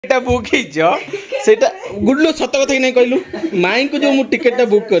Ticket book सेटा गुडलू सत कथा नहीं कहलु माई को जो मु टिकेट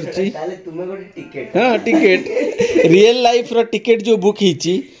बुक करची ताले तुमे गोटे टिकेट हां टिकेट रियल लाइफ रो टिकेट जो बुक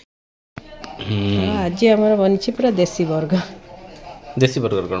हिची आज हमर बनछि पूरा देसी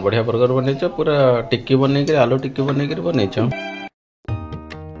बर्गर कोन बढ़िया बर्गर बनै छ पूरा टिक्की बनै के आलू टिक्की बनै के बनै छ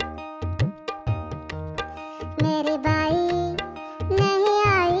मेरे भाई नहीं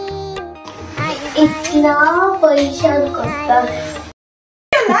आई इतना परेशान करता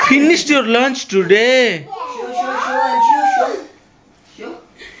Finished your lunch today? Show.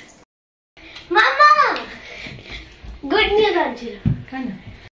 Mama! Good news, Anjira.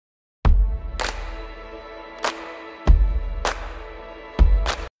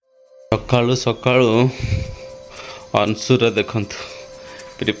 सकाळु सकाळु अंशुर देखंतु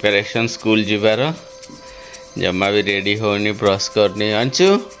प्रिपरेशन स्कूल जिबार जमा भी रेडी होनी ब्रश करनी Anshu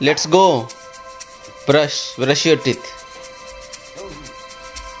let's go brush your teeth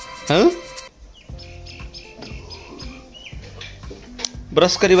हाँ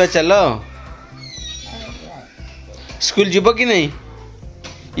ब्रश करवा चलो स्कूल जीव कि नहीं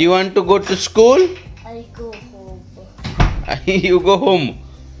you want to go to school I go home. you go home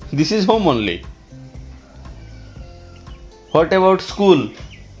this is home only what about school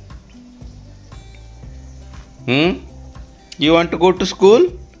you want to go to school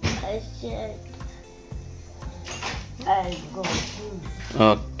I said I go home.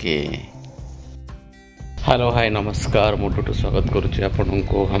 Okay hello hi नमस्कार मुटुटु स्वागत करुच्ची आपण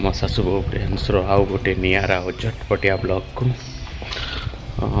को हम सासुबोहु प्रियांशुर आउ गोटे नियारा और झटपटिया blog को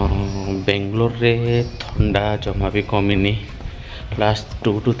बेंगलोर रे ठंडा जमा भी कमिनी लास्ट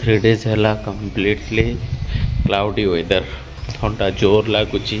 2 to 3 days है कम्प्लीटली क्लाउडी वेदर ठंडा जोर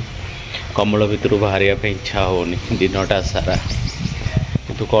लगुच कमल भितर बाहर इच्छा होनी दिनटा सारा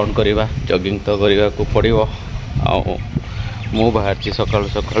किंतु कौन करवा जॉगिंग तो करने को पड़ो मु बाहर सकाळु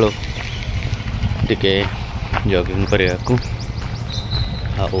सकाळु टिके जॉगिंग करने को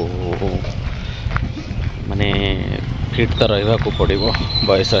माने फिट तो रहा पड़ो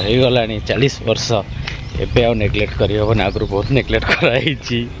बयस हो गला 40 वर्ष एबे आ नेग्लेक्ट कर हेन आगु बहुत नेग्लेक्ट कराई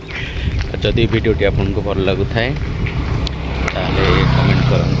जदि वीडियोटी आपको भल लगु थाए ताले कमेंट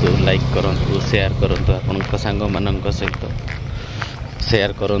करंतु लाइक करंतु शेयर करंतु आपनक सांग मानक सहित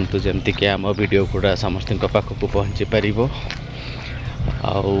शेयर करंतु जमती कि आम वीडियो गुड़ा समस्त पाखक पहुँची पार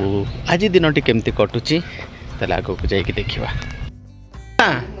आज दिन टी केमती कटुची ताले आगो को जाइए देखा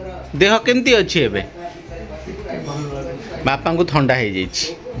देह केमती अच्छी एबे बापा को ठंडा हो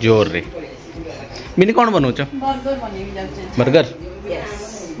जाइए जोर रे मिनी कौन बनाऊच बर्गर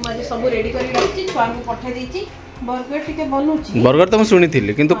सब रेडी कर छुआ को पठा देछि बर्गर टिके बनउछि बर्गर तो शुणी थी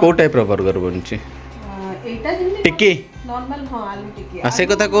किंतु को टाइप रो बर्गर बनछि एटा टिक्की नॉर्मल हां आलू टिक्की से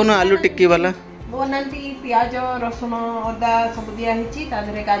कथा कहून आलू टिक्की वाला बनाती प्याज रसुन अदा सब दिया हिची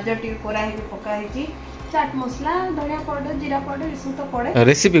तादरे गाजर टिके कोरा हे पका हिची चाट मसला धनिया पाउडर जीरा पाउडर इसु तो पड़े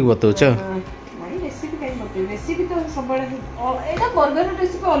रेसिपी बताउछ नहीं रेसिपी कहीं बते रेसिपी तो सब एटा बर्गर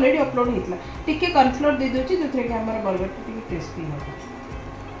रेसिपी ऑलरेडी अपलोड हितला टिके कॉर्नफ्लोर दे दोची जोथरे के हमर बर्गर टिके टेस्टी हो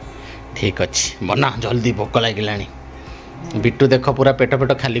ठीक अच्छी बना जल्दी भोक लगिलानी बिट्टू देख पूरा पेट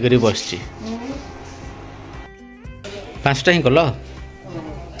पेट खाली करी बसची 5टा ही कल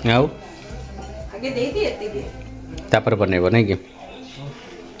आउ आगे दे दी एती तापर बनेबो नै कि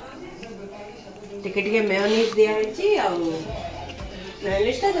टिके टिके मेयोनीज दिया हिची आ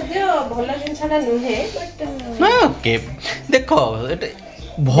मेयोनीज ता जदे भलो जिनसाटा नुहे बट ना ओके देखो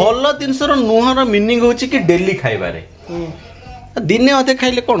भलो जिनसर नुहर मीनिंग होची कि डेली खाइबा रे दिने अधे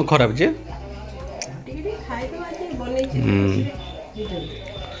खाइले कौन खराब जे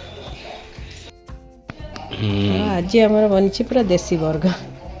आज हमर बनछि पूरा देसी बर्गर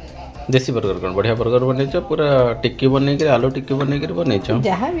कोन बढ़िया बर्गर बनै छ पूरा टिक्की बनै के आलू टिक्की बनै के बनै छ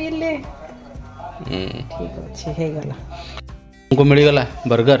जहां मिले ठीक अछि हे गला हमको मिल गला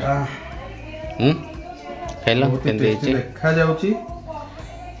बर्गर खाइला केंदे छै खा जाउची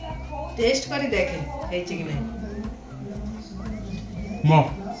टेस्ट करी देखे हे छै कि नै मो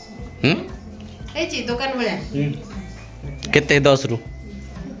हे छी दुकान बळ्या केते 10 रु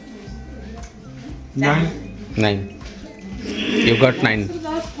 9 यू गॉट 9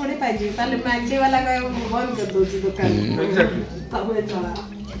 10 थोड़े पाइजे ताले मैगडी वाला का बंद कर दोची दुकान तब चला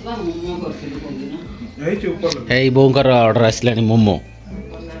ए ची ऊपर ए बोंकर ऑर्डर आसलानी मोमो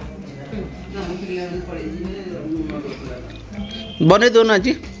बने दो ना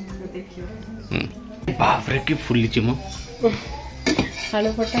जी बाप रे की फुली ची मो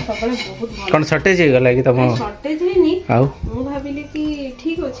आलू पट्टा सकाळे बहुत कौन शॉर्टेज हे गला कि तम शॉर्टेज हेनी आउ मु भाबिले कि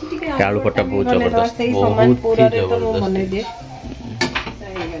ठीक अछि टिके आलू पट्टा बहुत जबरदस्त बहुत पूरा रे तो मु बने दे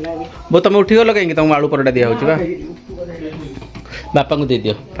वो तुम उठी गल कहीं तुम आलू परोटा दिया होची बा बापा को दे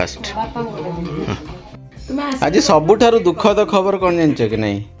दियो फास्ट बापा को तुम आज सबुठारु दुखद खबर कौन जानछ कि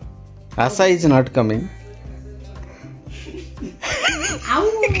नहीं आशा इज नॉट कमिंग आउ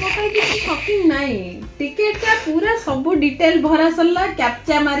मोबाइल की शॉकिंग नहीं टिकट का पूरा सब डिटेल भरा सरला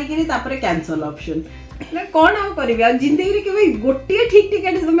कैप्चा मारी के तापर कैंसिल ऑप्शन ना कौन आउ करबी आ जिंदगी रे केबे गोटिए ठीक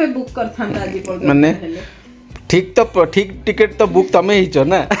टिकट तुम बुक करथांता आज पर माने ठीक टिकट तो बुक तमे ही छ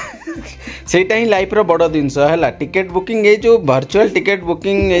ना सेटा ही लाइफ रो बड़ जिनस हैला टिकट बुकिंग ए जो वर्चुअल टिकट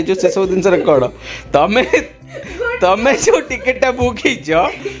बुकिंग ए जो से सब जिनस रेकॉर्ड तमे जो टिकट टा बुक ही छ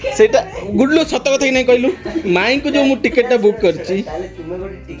सेटा गुडलो सत कथा ही नहीं कहलु माई को जो मु टिकट टा बुक करची ताले तुमे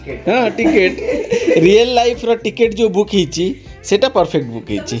गोटे टिकट हां टिकट रियल लाइफ रो टिकट जो बुक ही छी सेटा परफेक्ट बुक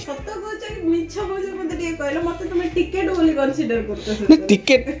ही छी सत को छ मिछ बोझ मते टिके कहलो मते तुम टिकट बोली कंसीडर करतो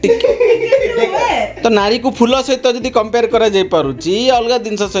टिकट तो नारी को फूल सहित जदि कंपेयर करा जाय पारुची अलगा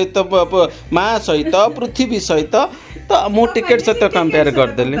जिनस सहित माँ सहित पृथ्वी सहित तो मु टिकट सहित कंपेयर कर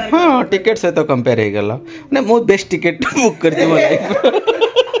देली हाँ टिकट सहित कंपेयर हो गला ना मु बेस्ट टिकट बुक करती मो लाइफ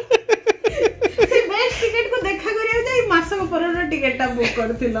से बेस्ट टिकट को देखा करियो जाई मासक परर टिकट टा बुक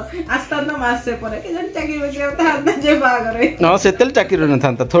करथिलो आस्ता न मास से पर के जन चाकरी बजे होता जे बागरे हां सेतेल चाकरी न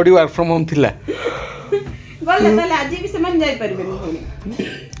थांता थोड़ी वर्क फ्रॉम होम थिला गले ताले आज भी समान जाई परबेनी होनी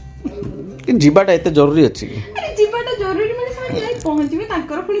कि जीवाटा एते जरूरी अछि अरे जीवाटा जरूरी माने समान जाई पहुंचबे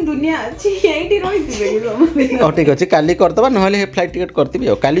ताकर पुनी दुनिया अछि एठी रहितिबे सब ठीक अछि काली करतबा नहले फ्लाइट टिकट करतिबी आ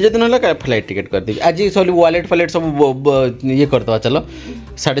काली जदि नहले फ्लाइट टिकट करतिबी आज सब वॉलेट फॉलेट सब ये करतबा चलो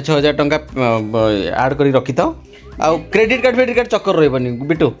 6500 टंका ऐड करी रखि थाओ आ क्रेडिट कार्ड चक्कर रहबनी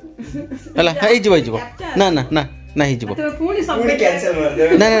बिटू हला हेइ जिवो ना ना ना ना ही जिवो तो पुनी सब कैंसिल मार दे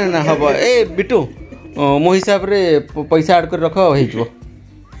ना ना ना हबो ए बिटू मो हिसाब रे पैसा ऐड कर रखो हेइ जिवो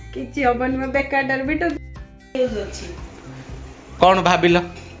किछि हबन में बेकार डर बिटू यूज अछि कौन भाबिल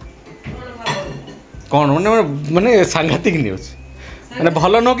कौन माने सांघातिक न्यूज माने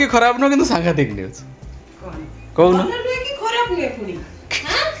भलो न कि खराब न किंतु सांघातिक न्यूज कौन भलो न कि खराब ने पुनी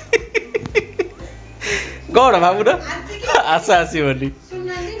कौन भाबु न आशा आसी बोली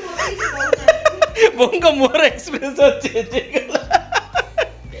सुनानी मोती के बोंको मोर एक्सप्रेशन चेंज गेला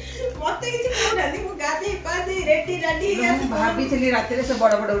मते किछि कहनानी मु गादी पादी रेडी रेडी भाभी चली रात रे से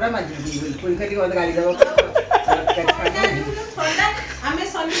बड़ बड़ उड़ा माजी पुल करी गाड़ी देबो थोड़ा हमें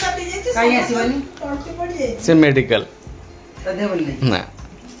शनिवार पे जाई काई आसीबनी तोड़ते पड़ जाई से मेडिकल तो देबनी ना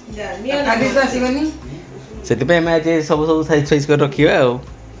जा निया काली तो आसीबनी सेति पे मैं जे सब साइज कर रखिबा आ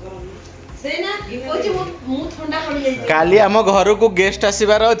से ना कोची मु ठंडा पड़ जाई काली हम घर को गेस्ट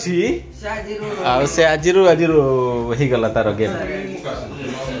आसीबार अछि आ से आजिरु हे गला तार गेम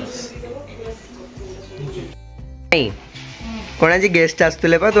नहीं कोन आज गेस्ट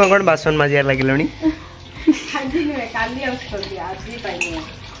आस्तले बा तुम कोन बासन माजिया लागिलोनी खाली नुए काली आउस्ती आज भी पाइनी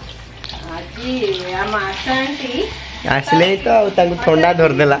आज हम आसांटी आसले तो तांको ठंडा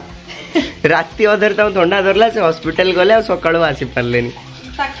धर देला राती अधर तांको ठंडा धरला से हॉस्पिटल गले और सकाळो आसी परलेनी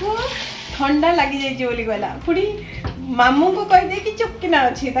ताको ठंडा लागि जाई जे बोली गला पुडी मामू को कह दे कि चुप किना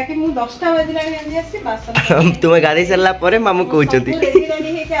अछि ताकि मु 10टा बजला आनी आसी बासन तुम गाड़ी चलला परे मामू कहउचती रेडी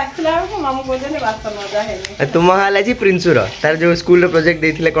रेडी हे के आसला को मामू कहले बासन मजा है तुम हाल आज प्रिंसुर तार जो स्कूल रो प्रोजेक्ट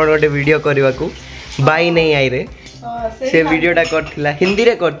देथिले कोन गोटे वीडियो करबा को बाई नहीं आई रे से वीडियोटा करथिला हिंदी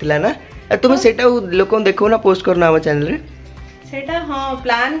रे करथिला ना तुम सेटा लोक देखो ना पोस्ट करना हम चैनल रे सेटा हां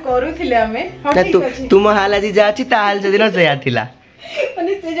प्लान करूथिले हमें ठीक अछि तुम हाल आज जा अछि ता हाल से दिन से आथिला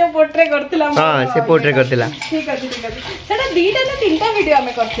माने से जो पोर्ट्रे करथिला हां से पोर्ट्रे करथिला ठीक अछि सेटा दीटा ना तीनटा वीडियो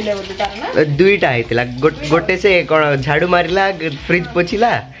हमें करथिले बोलते तार ना दुईटा आइतिला गोटे से कोन झाड़ू मारिला फ्रिज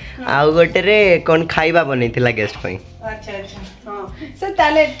पोछिला आ गोटे रे कोन खाइबा बनैतिला गेस्ट पई अच्छा अच्छा हां से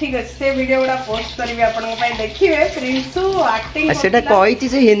ताले ठीक अछि से वीडियो उडा पोस्ट करबी आपन पई देखिबे प्रिंसु एक्टिंग सेटा कहै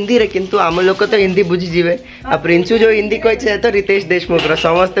से हिंदी रे किंतु आम लोक तो हिंदी बुझी जिवे आ प्रिंसु जो हिंदी कहै छै तो रितेश देशमुख रो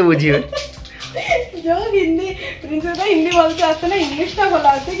समस्त बुझिवे जो हिंदी प्रिंसु तो हिंदी बोलते आते ना इंग्लिश ता भला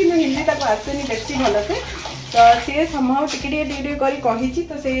आते कि हिंदी तक आते नहीं बेसी भला से तो से समहाउ टिके टिके करी कहि छी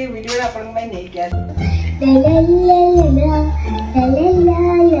तो से वीडियो आपन पई नै के आज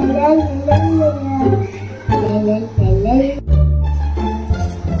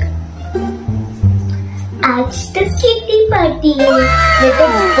तो किटी पार्टी है मैं तो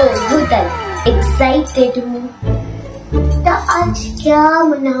बहुत एक्साइटेड हूँ तो आज क्या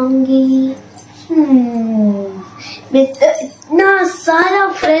मनाऊंगी मैं तो इतना सारा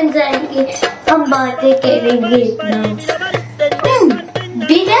फ्रेंड्स आएंगे हम बातें करेंगे इतना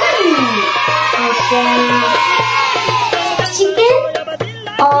बिरयानी चिकन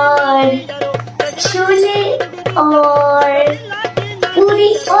और छोले और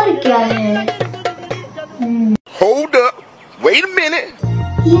पूरी और क्या है Hold up. Wait a minute.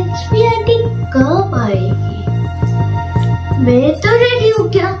 Lakshmi aunty कब आएगी मैं तो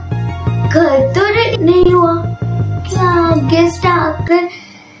घर तो नहीं हुआ, क्या गेस्ट आकर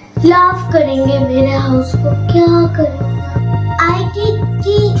लाफ करेंगे मेरे हाउस को, क्या करूँगा? आएगी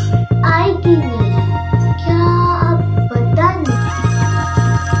नहीं, क्या आप पता नहीं।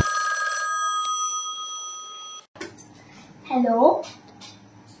 हेलो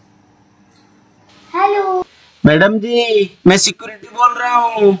हेलो मैडम जी, मैं सिक्योरिटी बोल रहा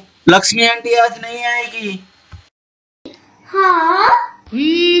हूँ। लक्ष्मी आंटी आज नहीं आएगी। हाँ,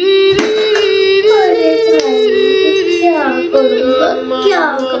 अरे क्या करूँगा, क्या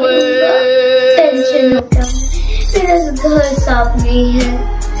करूँगा? टेंशन हो गया, मेरा घर साफ नहीं है,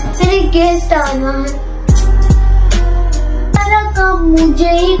 मेरे गेस्ट आना है, सारा काम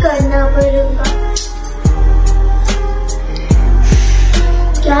मुझे ही करना पड़ेगा,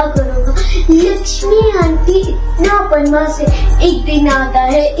 क्या करूँगा? लक्ष्मी आंटी इतना बदमाश है, एक दिन आता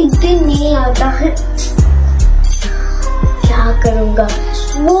है एक दिन नहीं आता है, क्या करूँगा?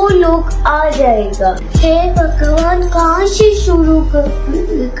 वो लोग आ जाएगा। हे भगवान, कहाँ से शुरू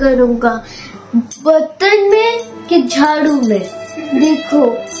करूँगा? बर्तन में कि झाड़ू में? देखो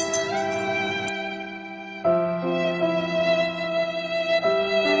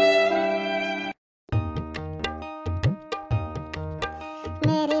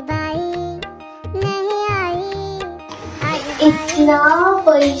इतना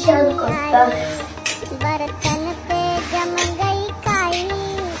परेशान करता है। बर्तन पे जम गई काई,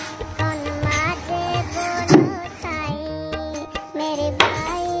 कौन माजे बोलो साई, मेरे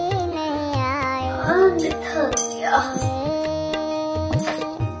भाई नहीं आए।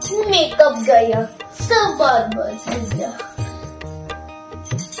 मेकअप गया, सब बर्बाद हो गया।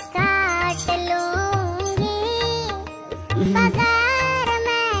 काट लूंगी बगैर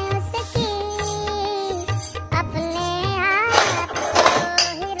मैं उसकी, अपने आप को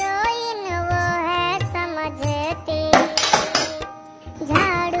हीरोइन वो है समझती,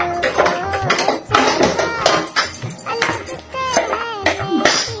 झाड़ू को अलग से है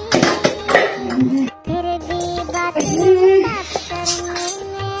लेती, फिर भी बात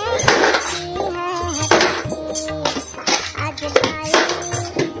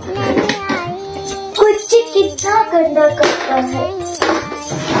कुछ कितना गंदा करता है।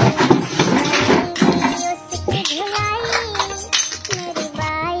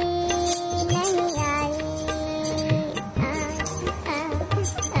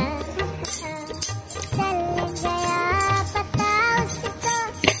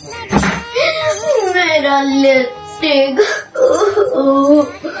 मेरा लिपस्टिक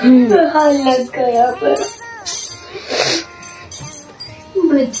हालत गया पर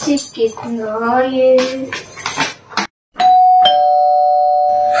बच्चे कितना ये।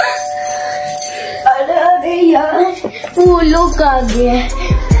 अरे यार, वो लोग आ गए।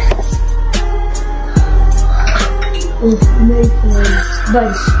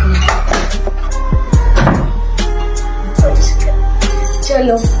 बच गया।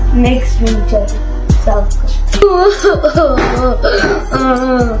 चलो नेक्स्ट रूम चलो, साफ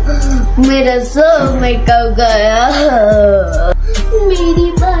मेरा सब मेकअप गया। मेरी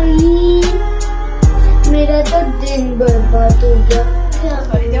भाई, मेरा तो दिन बर्बाद हो गया।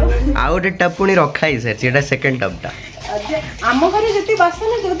 आ गोटे टप पुणी रखा ही सर, सेटा सेकंड टपटा। आम घरे जति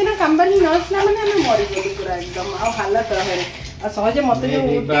बासन जो दिन कंपनी न आसला माने हमें मरी गली पूरा एकदम आ हालत रहे। आ सहजे मते जो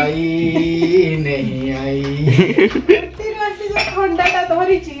भाई नहीं आई। तीन वर्ष जो ठंडाटा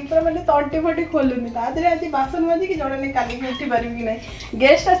धरी छी पूरा माने तंटी फटी खोलुनी। तादरे आज बासन माजी कि जड़े ने काली उठी परबी कि नहीं।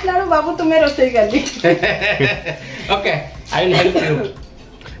 गेस्ट असला बाबू तुम्हें रोसई करली। Okay, I will help you.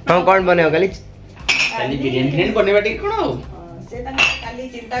 हम कौन बने हो काली बिरयानी बनेबा टी कोन हो? से ता काली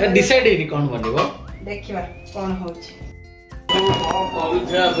चिंता तो डिसाइड हेनी कोन बनेबो? देखिबा कोन होछि।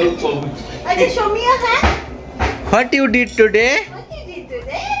 अच्छा शोमिया है। What you did today? What you did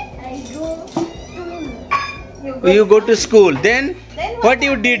today? I go to. You go to school. Then Then what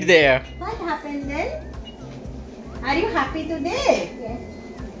you did there? What happened then? Are you happy today? Yes.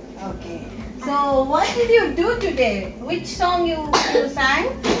 Okay. So what did you do today? Which song you sang?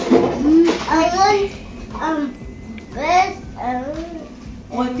 I want this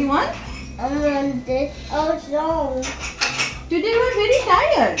What you want? this song. Today you are very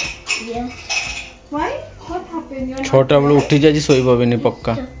tired. Yes. Why? What happened? You're not छोटा बड़ well? उठी जाजी सोई बबेनी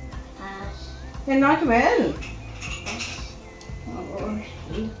पक्का। You're not well.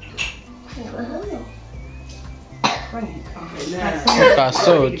 Cos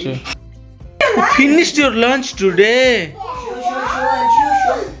होச்சு। Finished your lunch today?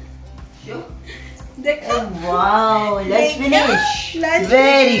 Wow, let's finish. Let's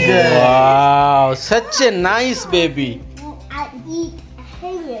Very good. Wow, such a nice baby. I eat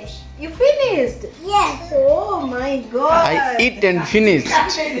English. You finished? Yes. Oh my god. I eat and finished.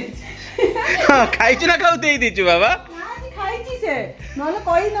 हां खाइछु ना खाउ देई दिछु बाबा खाइछि से नले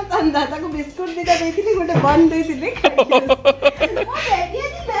कहि न तंदा ताको biscuit दिटा देइथिली गोटे बन देइथिली मो बेबी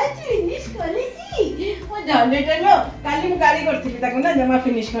आज लंच फिनिश करिछि मो जनरेटर नो काली मु गाली करथिली ताको ना जमा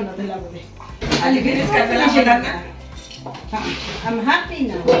फिनिश कर नथिला बोले आज फिनिश कर देला सेटा ना I am happy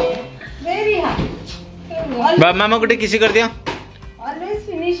now very happy बाबा मामा गुटे किसी कर दिया always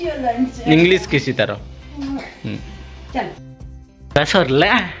finish your lunch English किसी तरह चल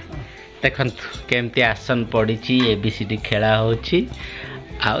सरला देखंतु केमती आसन पड़ी एबीसीडी खेला होची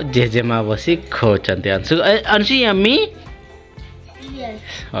आ जेजेमा बसी खोचंती अंशु अंशु यम्मी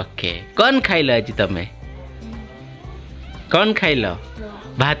ओके कौन खाइलो आज तमे कौन खाइलो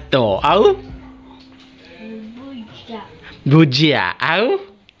भात आउ भुजिया आउ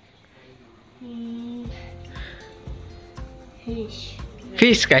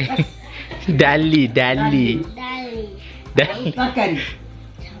फिश खाई डाली डाली तरकारी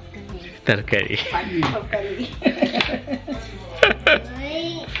तरकारी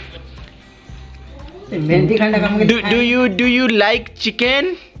मेहंदी खंडा काम do you like chicken?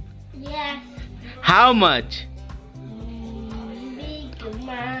 Yes. How much? Big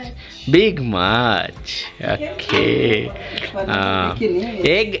much. Big much. Okay.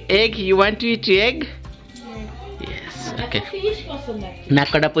 Egg. You want to eat egg? Yes. Okay. Fish पसंद है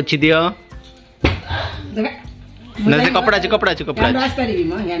नाकड़ा पोछि दियो ना से कपड़ा हैंड करी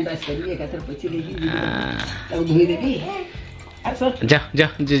म हैंड वॉश करी एकतर पोछि देगी तब धोई देबी जा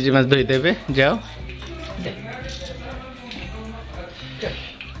जी मत धोई देबे जाओ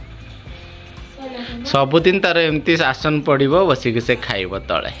सबुदिन तार एमती आसन पड़ो बसिक से खाइब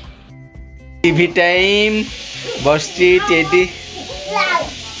तले टीवी टाइम बसची टेडी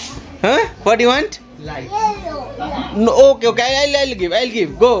हाँ what you want no okay I'll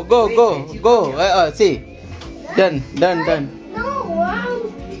give go see done No,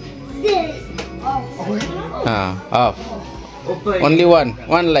 this. off only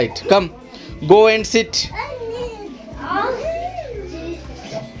one light come go and sit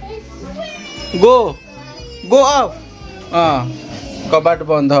go off कबाट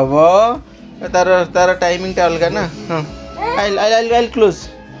बंद हबो तार टाइमिंग टा अलगा ना I'll close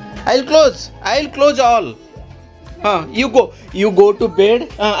all you go to bed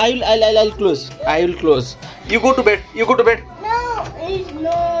I'll close you go to bed No, it's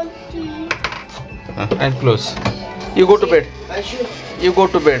not. I'll close you go to bed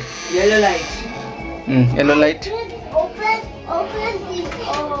yellow light yellow light Open this.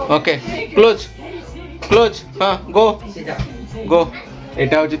 okay close go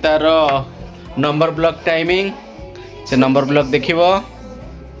एटा होची तार number block timing से number block देखिबो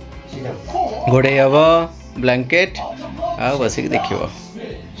घोड़े हबो blanket आ बसिक देखिबो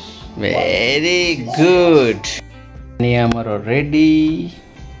very good नि हमर ready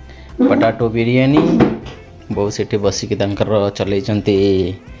potato biryani बहु सेठी बसिक तांकर चलै चंती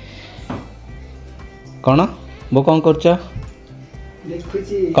कोन बो कोन करछ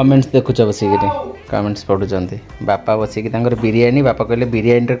कमेंट्स देखुछ बसिक कमेंट्स पढ़ु चंती बापा बसिक तांकर बिरयानी बापा कहले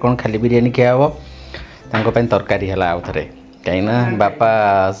बिरयानी रे कोन खाली बिरयानी खिया हबो तांको पन तरकारी हला आउ थरे काई ना बापा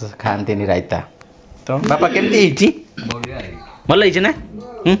खानतीनी रायता तो बापा केमती हिची भल हिची ना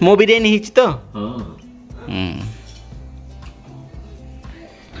मो बिरयानी हिची तो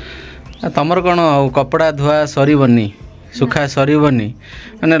तमर कौन कपड़ा धुआ सरीबनी सुखा सरीबनी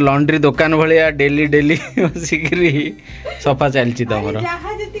माने लॉन्ड्री दुकान भलिया डेली बसिकरी सफा चलची तमर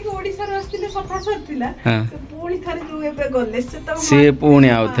जहा जति को ओडिसा रो असतिले सफा सरतिला पुणी थारे जो एबे गले से तो से पुणी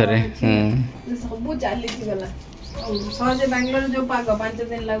आउ थरे सब चाली छि गला सहजे बेंगलोर जो पाग 5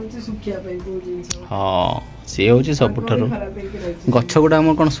 दिन लागुची सुखिया पे को जिंस हां से होची सबठरो गछ गुडा हम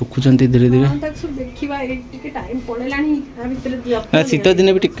कोन सुखुचंती धीरे धीरे तक सब देखिबा टिके टाइम पड़ेलानी आ भीतर दिया शीत दिन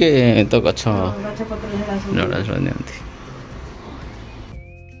भी टिके तो गछ पत्र हेला जड़ा जंती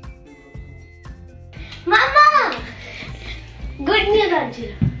Mama! Good news,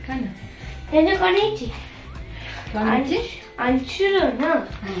 Anshul. खाना तेने कौन है जी? कांची अंशुल ना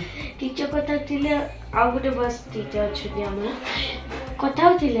टीचर कथा थिले आ गोटे बस टीचर छथि हमरा कथा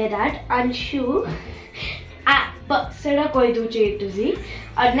थिले दैट अंशु आ सेडा कोइ दुचे ए टू जी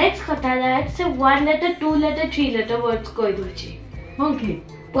और नेक्स्ट कथा दैट से 1 लेटर 2 लेटर 3 लेटर वर्ड्स कोइ दुचे ओके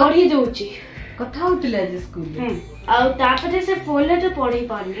पढ़ी दोची कथा होतले जे स्कूल आ तापरे से 4 लेटर पढ़ी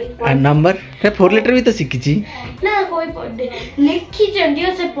पानी नंबर 4 लेटर भी तो सिखिची ना कोई पढ़े लिखी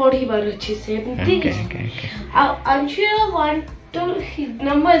जंदियो से पढ़ी बारुची से ठीक है आ अंशु 1 to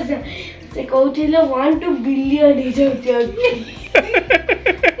numbers से कहउथिले 1 to billion ही जाउछ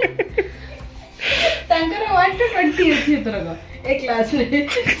तांकर 1 to 20 अछि तरक एक क्लास रे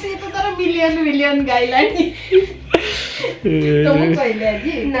से तो तार बिलियन गाइलानी तुम कहले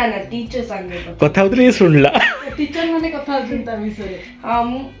आजी ना ना टीचर संगे कथा होतले सुनला टीचर माने कथा होजंता विषय हम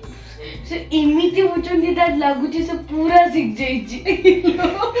से इमिति होचंदी ता लागुची से पूरा सीख जाईची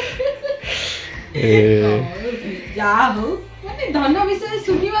जा हो माने धन विषय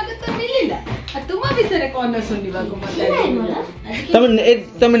सुनिवा के तो मिलिला आ तुम विषय कोन सुनिवा को मतलब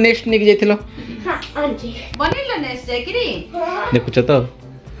तमे नेक्स्ट निक जाइथिलो हां आंटी बनेला नेक्स्ट जाकरी देखुछ तो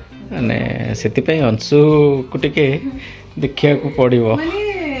माने सेति पई अंशु को टिके देखिया को पड़िबो माने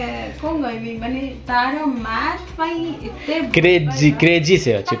कोन गइबी माने तारो मैथ पई इते क्रेजी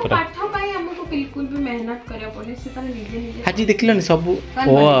से अछि पूरा पाठ पई हमको बिल्कुल भी मेहनत करे पड़े से तारे निजे हाजी देखिलो नि सब ओ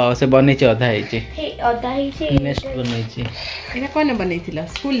से बनै छै आधा है छै हे अदा ही से नेक्स्ट बनै छै एना कोन बनैथिला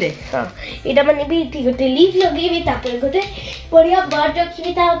स्कूल ले हां एटा माने भी ठीक गोटे लीफ लगेबी तापर गोटे बढ़िया बर्ड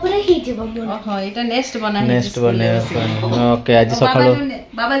रखबी ता ऊपर ही जीव मन हां एटा नेक्स्ट बना नेक्स्ट बने ओके आज सकाळो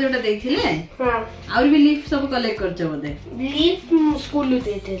बाबा जोटा देखिले हां और भी लीफ सब कलेक्ट करछ बोले लीफ स्कूल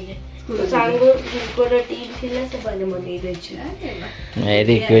देतेले सांगो कोरा टीम थिला से बने मने दै छै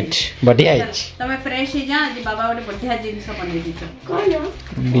वेरी गुड बढ़िया है तमे फ्रेश ही जा आज बाबा ओटे बढ़िया जिंस बने दिछ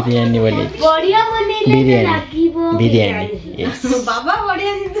कोन बिरयानी वाली बढ़िया बनेले लागिबो बिरयानी यस बाबा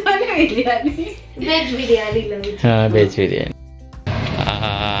बढ़िया जिंस बने बिरयानी वेज बिरयानी लगै हां वेज बिरयानी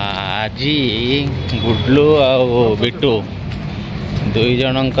आजी गुडलू आ बिट्टू दुई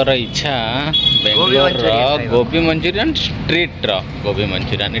जनकर इच्छा बेंगलोर गोभी मंचूरियन स्ट्रीट गोभी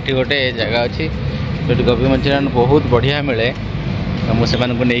मंचूरियन ये गोटे जगह अच्छी जो गोभी मंचूरियन बहुत बढ़िया मिले मुझे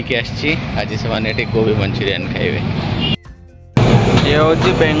नहीं आसी आज से गोभी मंचूरियन खाइबे ये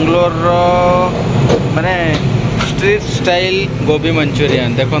हूँ बेंगलोर माने स्ट्रीट स्टाइल गोभी मंचूरियन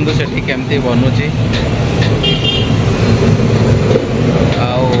देखो से केमती बनूची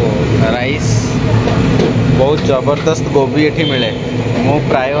राइस बहुत जबरदस्त गोभी ये मिले मु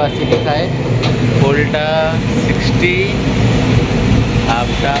प्राय आसिक खाए फुलटा 60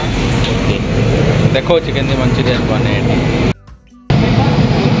 हाफटा ओके देखो चिकन मंचूरियन बने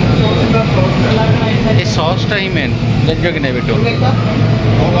ये सॉसटा ही मेन जानजो कि नहीं बेटो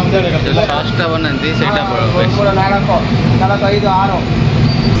सॉसटा बनाती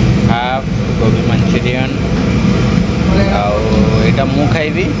हाफ गोभी मंचूरियन आटा मु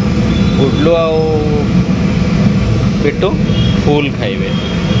खाइबी गुडलू आ बिट्टू फुल खाइबे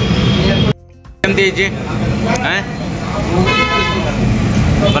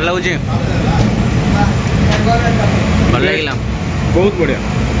भल लगुच भल लगे बहुत बढ़िया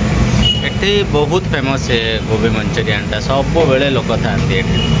एठी बहुत फेमस है गोभी मंचूरियन टा सब बेले लोक था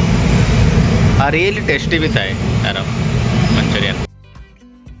रियली टेस्टी भी थाए तार मंचूरियन।